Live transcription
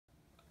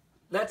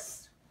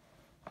let's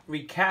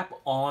recap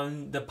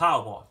on the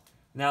Powerball.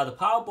 Now the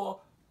Powerball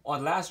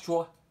on last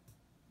draw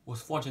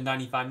was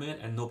 495 million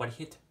and nobody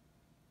hit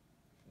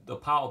the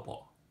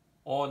Powerball.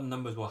 All the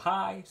numbers were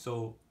high,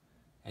 so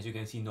as you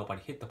can see, nobody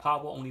hit the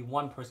Powerball. Only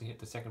one person hit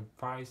the second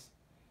prize,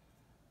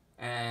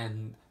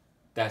 and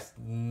that's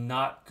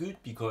not good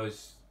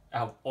because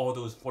out of all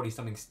those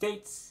 40-something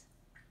states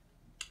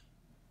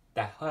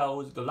that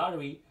held the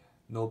lottery,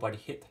 nobody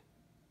hit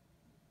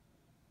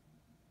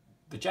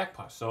the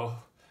jackpot. So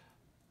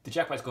the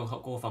jackpot is going to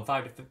go from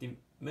 5 to 50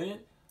 million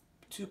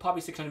to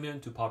probably 600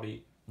 million to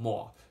probably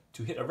more.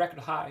 To hit a record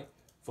high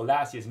for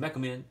last year's Mega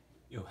Million,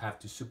 you'll have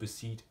to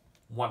supersede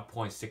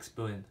 $1.6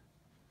 billion,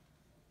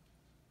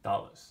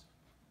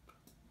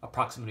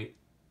 approximately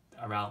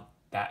around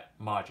that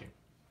margin.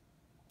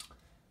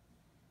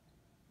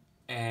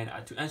 And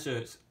to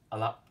answer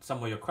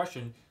some of your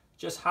question,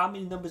 just how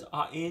many numbers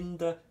are in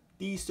the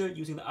Dster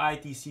using the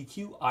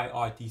IDCQ,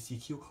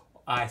 IRDCQ, or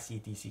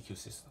ICDCQ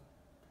system?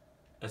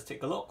 Let's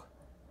take a look.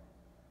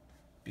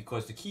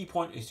 Because the key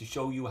point is to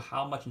show you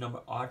how much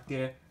number are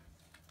there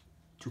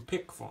to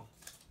pick from.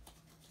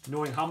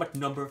 Knowing how much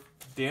number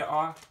there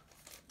are,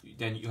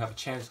 then you have a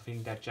chance of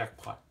hitting that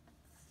jackpot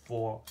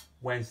for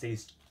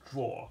Wednesday's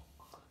draw.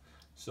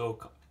 So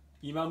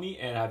email me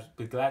and I'll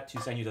be glad to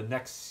send you the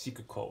next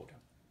secret code.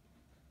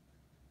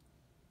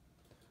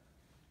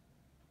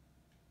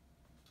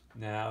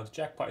 Now the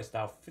jackpot is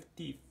now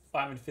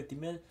 550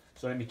 million.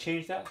 So let me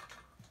change that.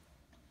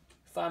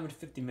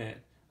 550 million.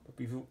 But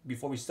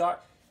before we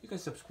start, you can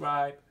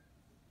subscribe,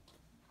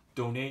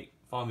 donate,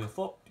 follow me on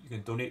Facebook. You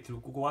can donate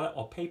through Google Wallet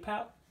or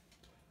PayPal.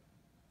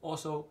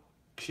 Also,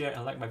 share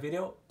and like my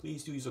video.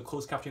 Please do use a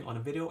closed captioning on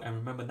the video, and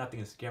remember, nothing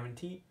is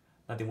guaranteed.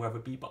 Nothing will ever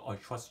be, but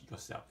always trust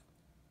yourself.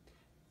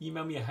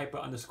 Email me at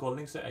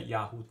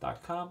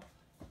hyper_linkster@yahoo.com.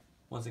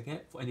 Once again,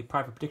 for any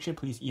private prediction,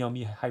 please email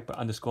me at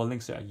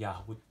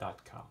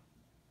hyper_linkster@yahoo.com.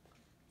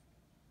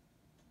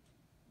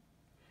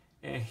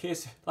 And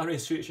here's lottery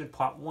registration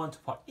part 1 to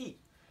part 8.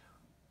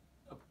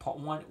 Part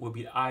 1 will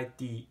be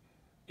the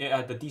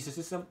Dster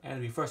system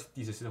and reverse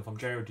Dster system from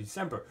January to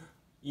December.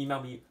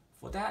 Email me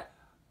for that.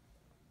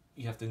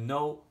 You have to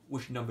know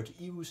which number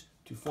to use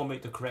to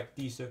formulate the correct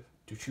Dster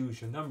to choose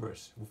your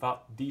numbers.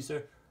 Without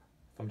Dster,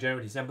 from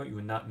January to December, you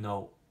will not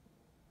know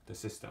the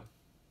system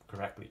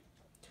correctly.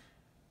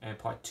 And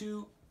part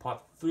 2,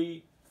 part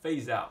 3,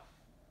 phase out.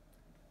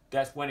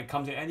 That's when it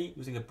comes in handy,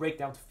 using a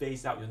breakdown to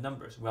phase out your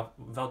numbers.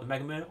 Without the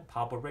Mega Million or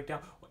Powerball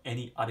breakdown or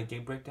any other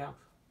game breakdown,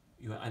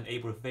 you are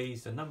unable to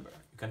phase the number.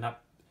 You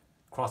cannot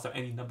cross out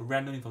any number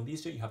randomly from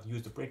Dster. You have to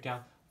use the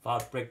breakdown, follow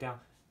the breakdown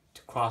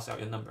to cross out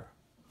your number.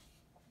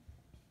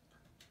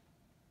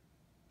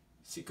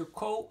 Secret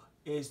code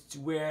is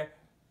where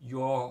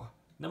your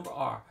number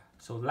are.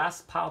 So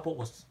last Powerball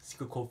was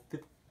secret code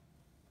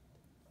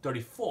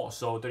 34.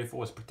 So 34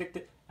 was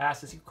predicted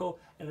as the secret code,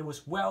 and it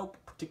was well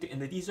predicted in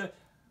the Dster.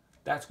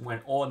 That's when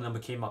all the number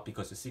came up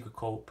because the secret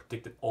code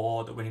predicted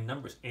all the winning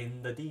numbers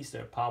in the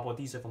Dster, Powerball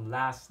Dster from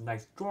last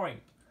night's drawing.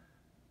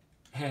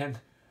 And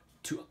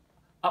to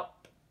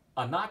up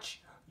a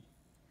notch,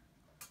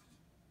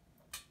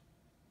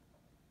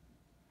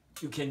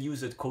 you can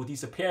use the code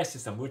Dster pair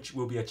system, which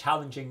will be a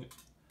challenging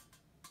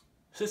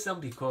system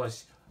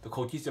because the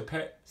code Dster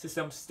pair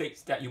system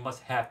states that you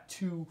must have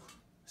 2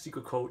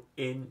 secret code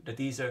in the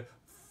Dster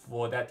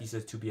for that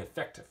Dster to be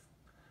effective.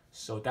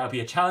 So that'll be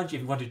a challenge. If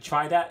you want to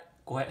try that,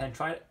 go ahead and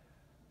try it.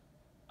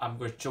 I'm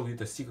going to show you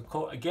the secret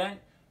code again.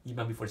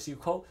 Email me for the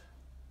secret code.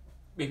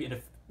 Maybe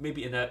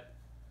in the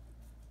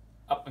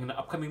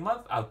upcoming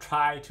month, I'll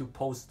try to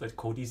post the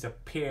code Dster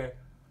pair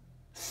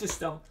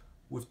system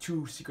with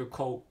 2 secret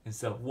code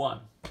instead of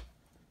 1.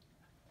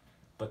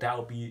 But that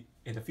will be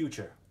in the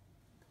future.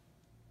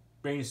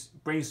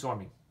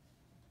 Brainstorming.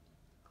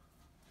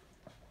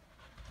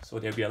 So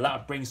there'll be a lot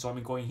of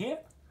brainstorming going here.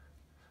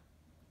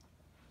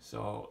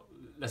 So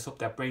let's hope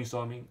that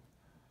brainstorming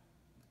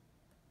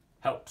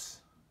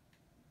helps.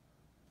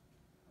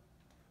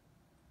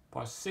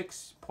 Part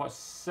 6, part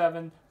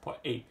 7, part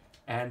 8.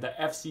 And the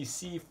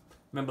FCC,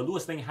 remember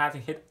Lewis Lane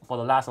hasn't hit for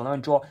the last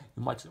 11 draw.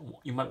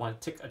 You might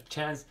want to take a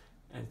chance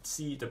and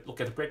look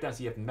at the breakdown,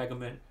 see if Mega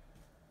Million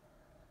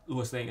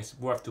Lewis Lane is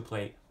worth to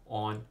play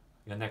on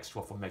your next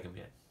draw for Mega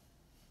Million.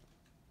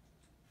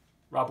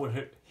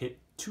 Robin hit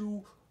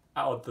 2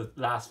 out of the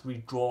last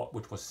 3 draw,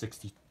 which was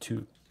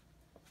 62.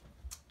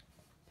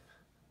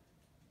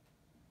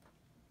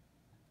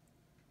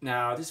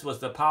 Now, this was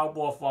the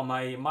Powerball for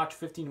my March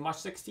 15 to March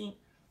 16.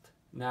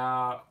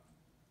 Now,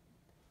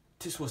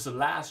 this was the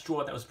last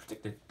draw that was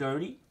predicted,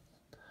 30.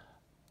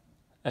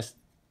 That's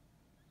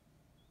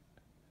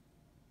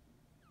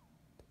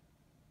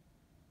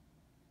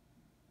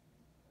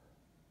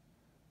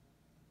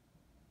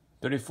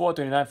 34,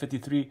 39,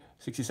 53,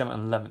 67,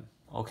 and 11.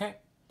 Okay?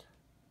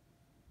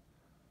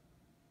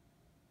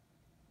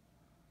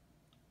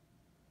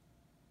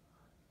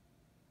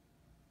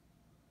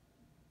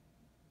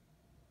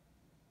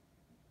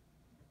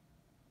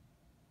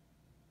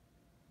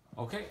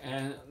 Okay,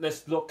 and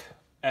let's look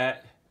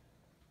at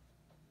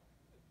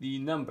the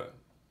number.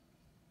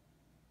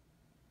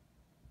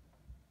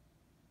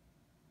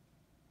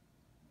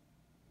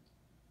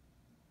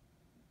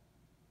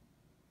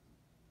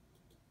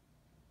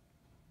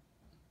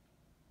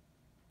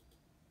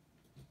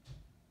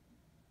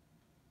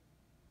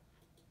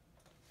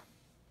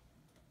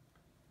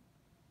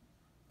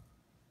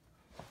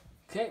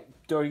 Okay,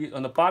 30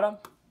 on the bottom,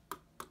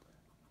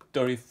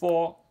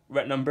 34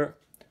 red number,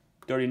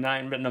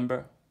 39 red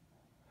number,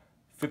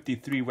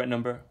 53 red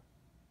number,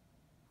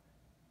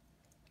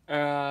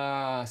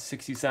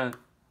 67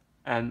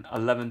 and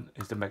 11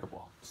 is the mega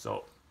ball.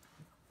 So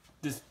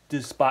this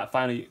spot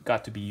finally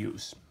got to be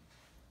used.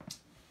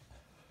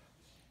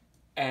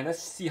 And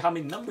let's see how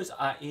many numbers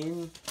are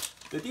in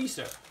the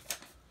Dster.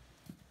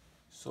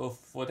 So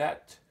for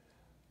that,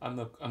 I'm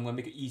gonna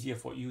make it easier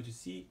for you to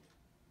see.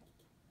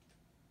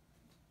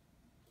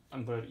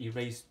 I'm gonna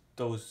erase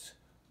those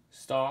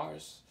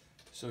stars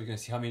so you can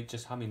see how many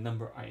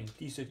number are in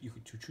Dster you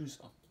could choose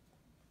from.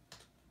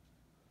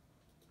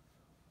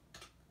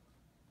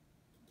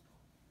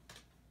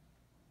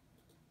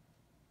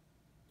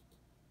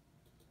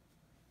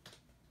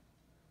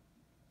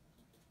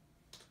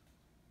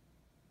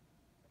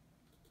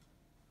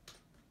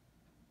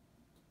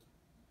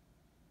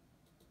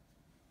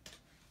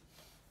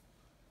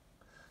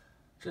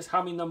 Just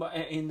how many number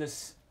in the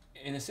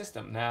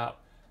system. Now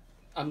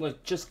I'm gonna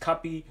just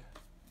copy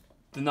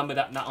the number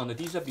that not on the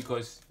Dster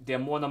because there are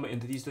more number in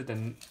the Dster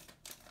than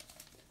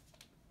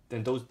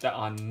those that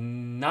are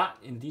not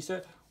in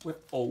Dster, with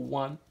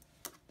 01,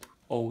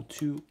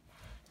 02,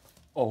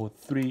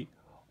 03,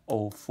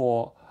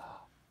 04,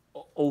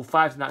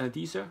 05 is not in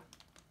the Dster,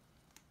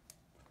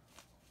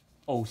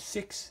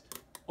 06,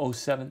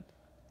 07,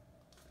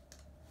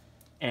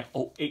 and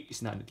 08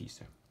 is not in the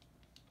Dster.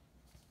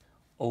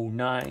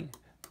 09,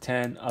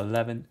 10,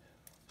 11,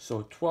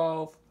 so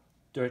 12,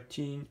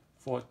 13,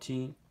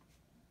 14,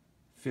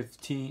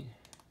 15,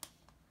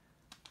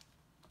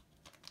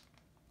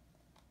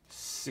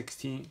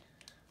 16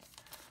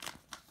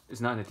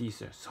 is not in the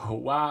Dster. So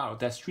wow,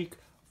 that streak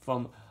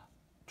from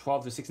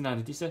 12 to 16 not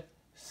in the Dster,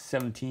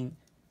 17,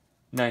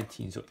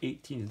 19, so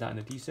 18 is not in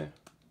the Dster.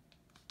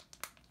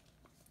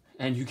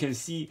 And you can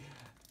see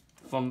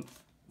from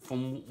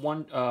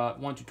 1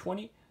 to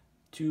 20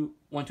 to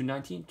 1 to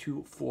 19,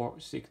 2, 4,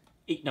 6,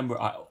 8 number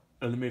are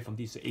eliminated from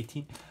Dster,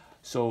 18.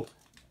 So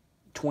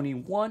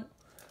 21,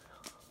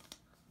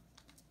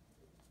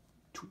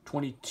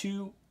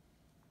 22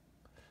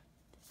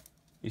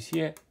 is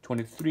here,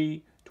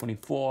 23,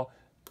 24,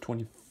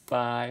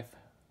 25,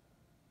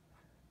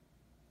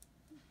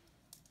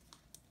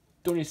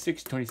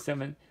 26,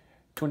 27,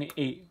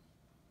 28,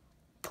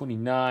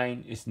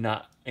 29 is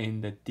not in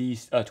the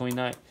Dster,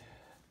 29.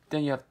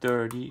 Then you have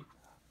 30,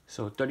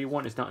 so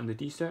 31 is not in the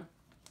Dster.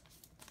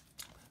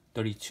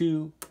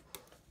 32,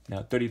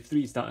 now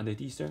 33 is not in the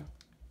Dster.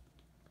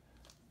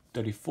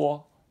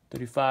 34,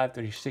 35,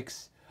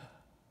 36,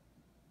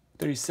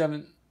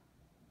 37,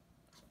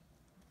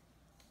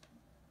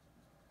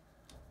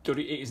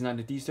 38 is not in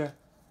the Dster.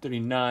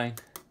 39,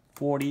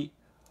 40,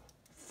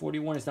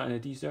 41 is not in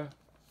the Dster.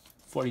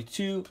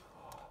 42,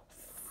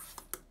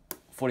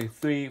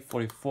 43,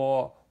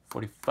 44,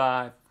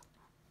 45,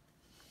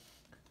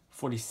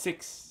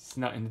 46 is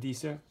not in the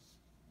Dster.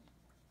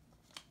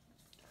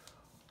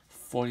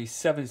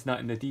 47 is not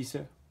in the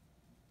Dster.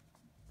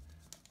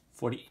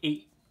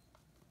 48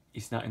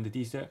 is not in the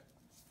Dster.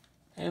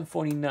 And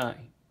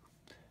 49.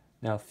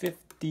 Now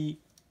 50,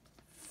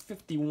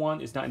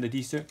 51 is not in the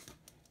Dster.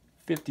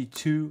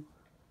 52,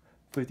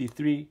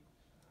 53,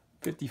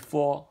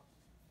 54,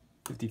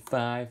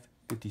 55,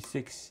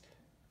 56,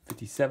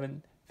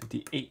 57,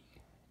 58,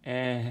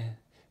 and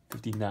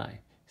 59.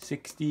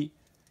 60.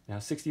 Now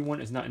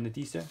 61 is not in the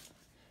Dster.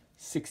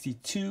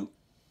 62,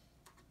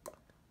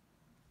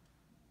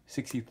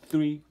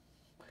 63,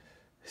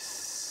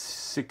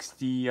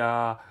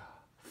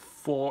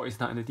 64 is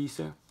not in the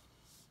Dster.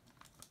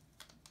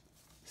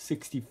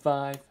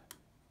 65,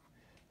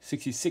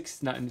 66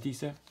 is not in the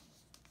Dster.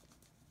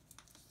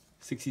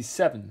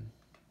 67,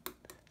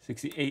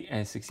 68,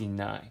 and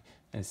 69,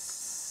 and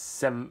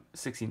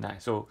 69.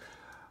 So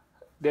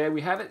there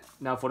we have it.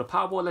 Now for the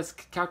Powerball, let's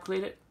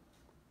calculate it.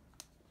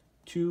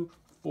 2,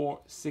 4,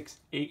 6,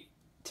 8,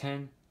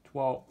 10,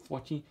 12,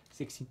 14,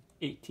 16,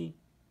 18,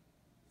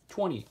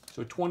 20.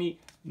 So 20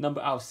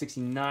 number out of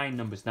 69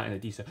 numbers not in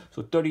the Dster.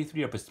 So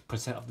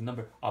 33% of the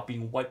number are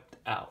being wiped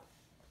out.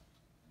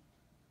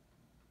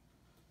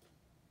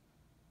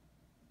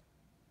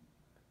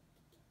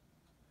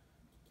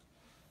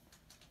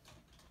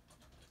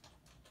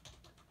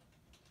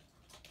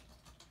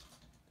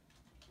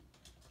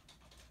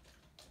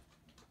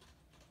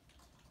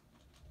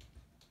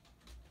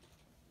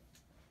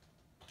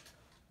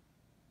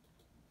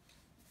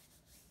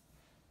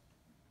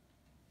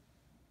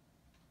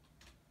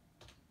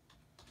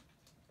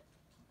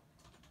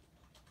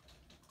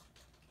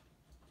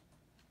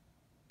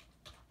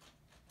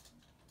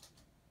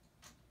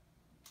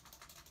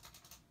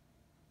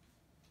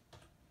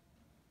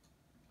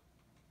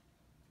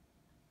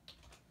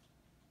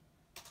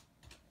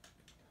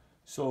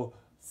 So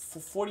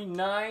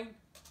 49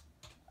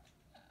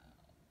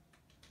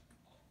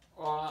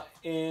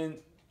 in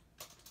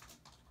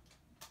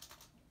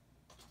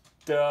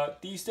the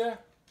Dster,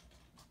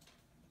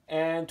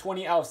 and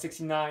 20 out of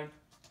 69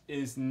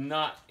 is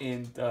not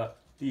in the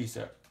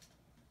Dster.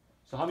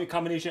 So how many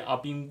combinations are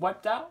being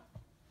wiped out?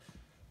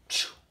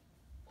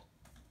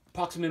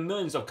 approximate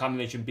millions of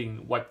combination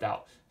being wiped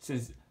out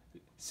since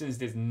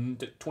there's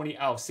 20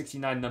 out of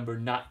 69 number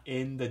not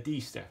in the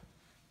Dster.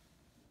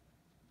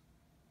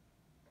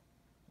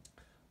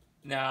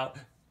 Now,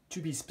 to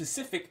be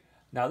specific,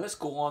 now let's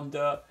go on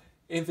the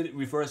infinite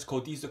reverse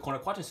code Dster corner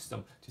quadrant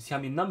system to see how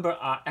many number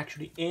are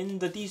actually in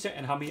the Dster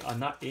and how many are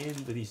not in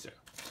the Dster.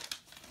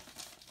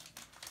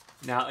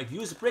 Now, if you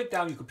use a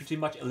breakdown, you could pretty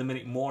much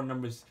eliminate more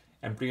numbers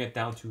and bring it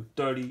down to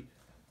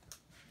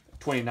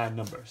 29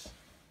 numbers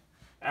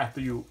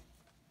after you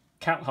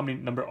count how many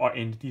number are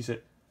in the Dster.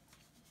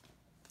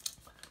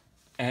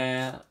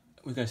 And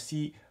we're going to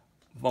see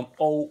from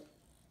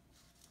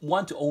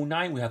 01 to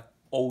 09, we have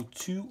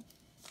 02,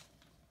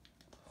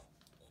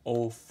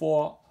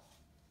 04,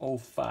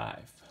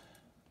 05.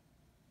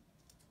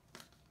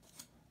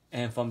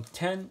 And from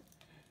 10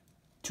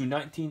 to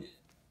 19,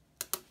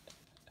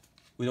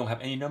 we don't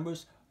have any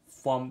numbers.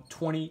 From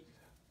 20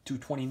 to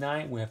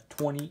 29, we have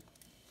 20,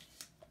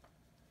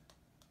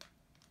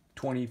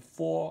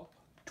 24,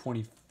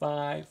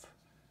 25,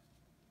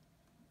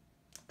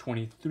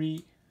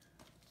 23,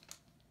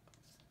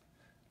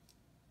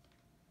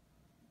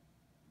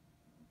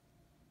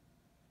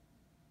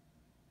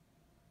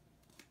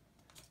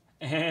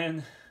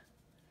 and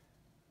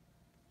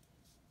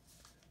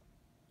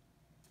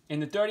in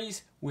the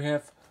 30s, we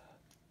have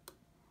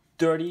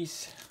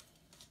 30s,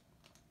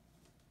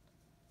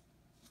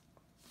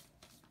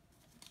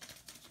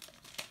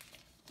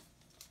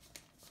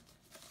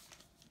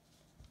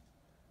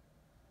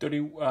 30,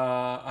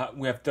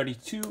 we have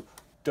 32,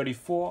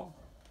 34,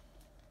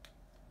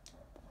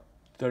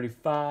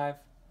 35,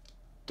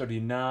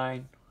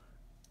 39,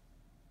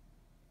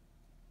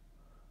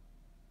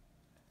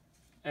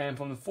 and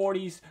from the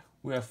 40s,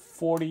 we have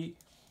 40,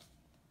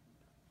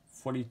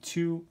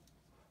 42,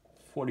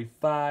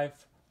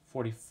 45,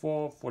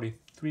 44,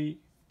 43,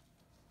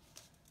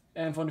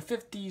 and from the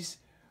 50s,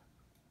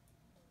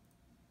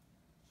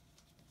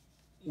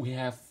 we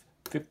have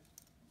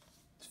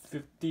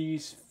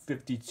 50s,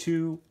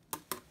 52,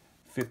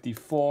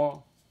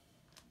 54,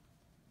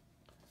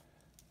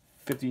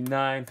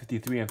 59,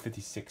 53, and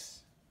 56.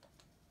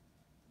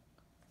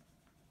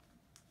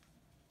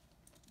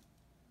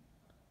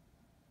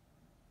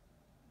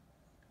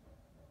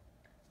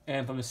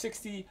 And from the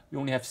 60, we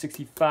only have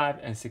 65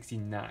 and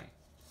 69.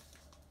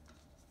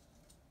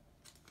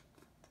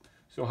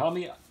 So how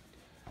many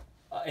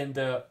in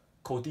the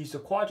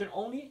Dster quadrant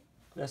only?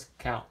 Let's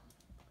count.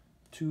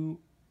 2,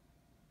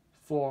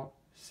 4,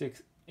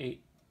 6,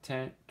 8,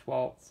 10,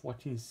 12,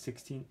 14,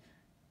 16,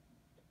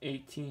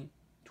 18,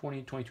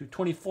 20, 22,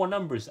 24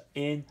 numbers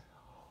in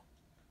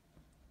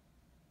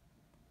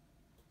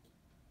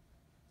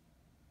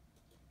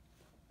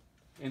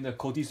the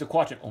Dster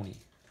quadrant only.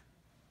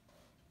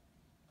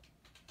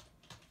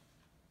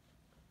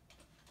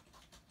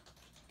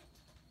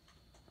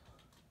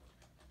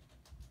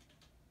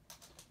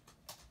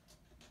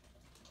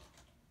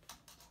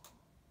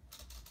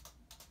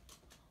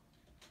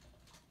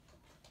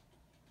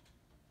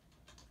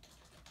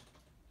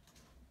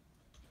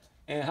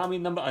 And how many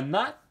number are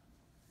not?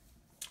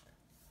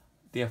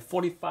 There are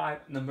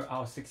 45 number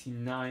out of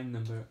 69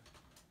 number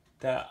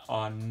that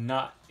are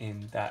not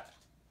in that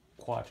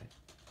quadrant.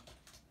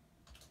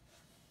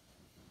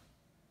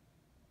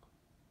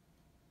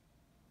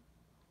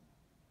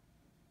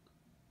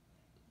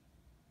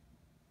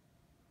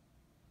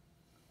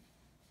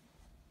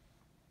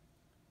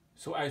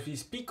 So as we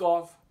speak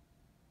of,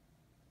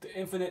 the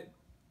infinite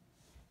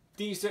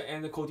Dster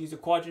and the Dster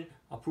quadrant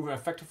are proven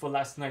effective for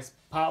last night's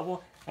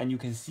Powerball, and you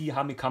can see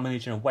how many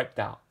combinations are wiped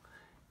out.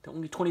 There are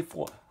only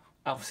 24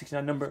 out of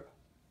 69 number,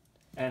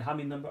 and how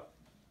many number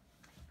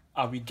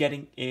are we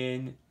getting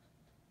in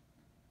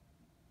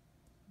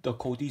the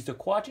Dster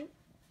quadrant?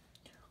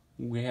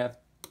 We have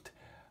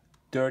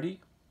 30,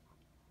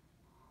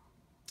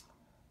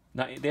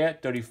 not there,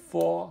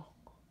 34,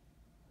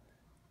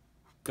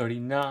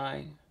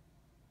 39,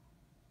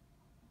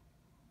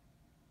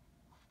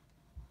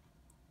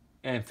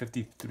 and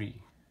 53.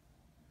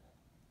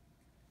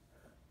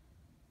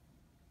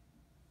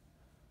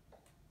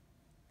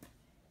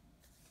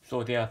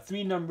 So there are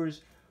 3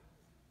 numbers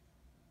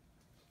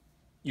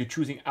you're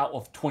choosing out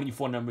of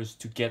 24 numbers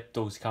to get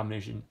those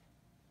combinations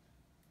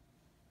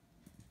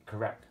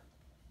correct.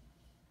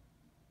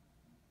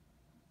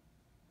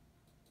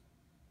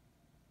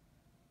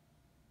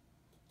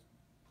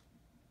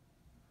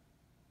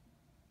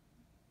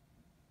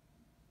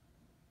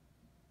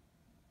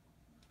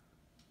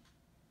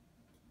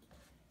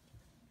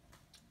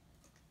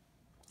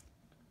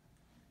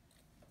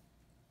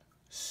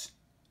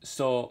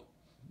 So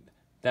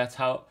that's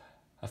how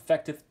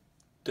effective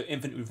the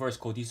infinite reverse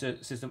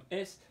Dster system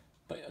is.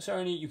 But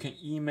certainly you can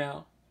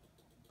email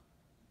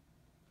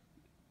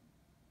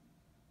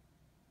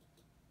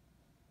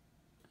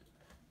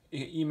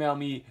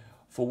me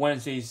for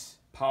Wednesday's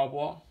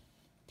Powerball,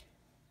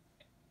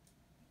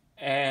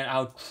 and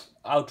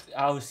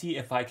I'll see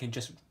if I can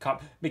just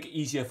make it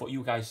easier for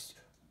you guys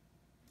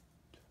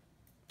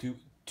to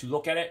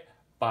look at it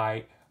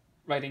by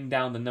writing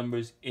down the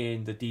numbers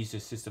in the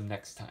Dster system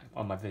next time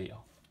on my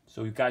video.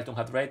 So you guys don't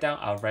have to write it down.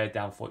 I'll write it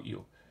down for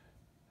you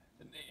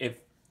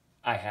if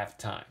I have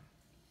time.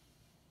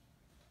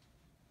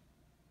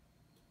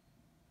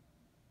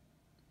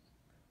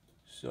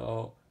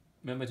 So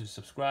remember to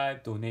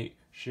subscribe, donate,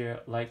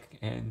 share, like,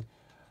 and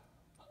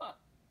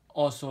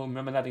also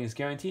remember nothing is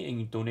guaranteed, and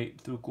you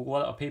donate through Google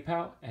Wallet or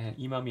PayPal, and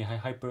email me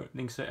at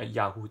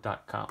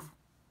hyperlinkser@yahoo.com.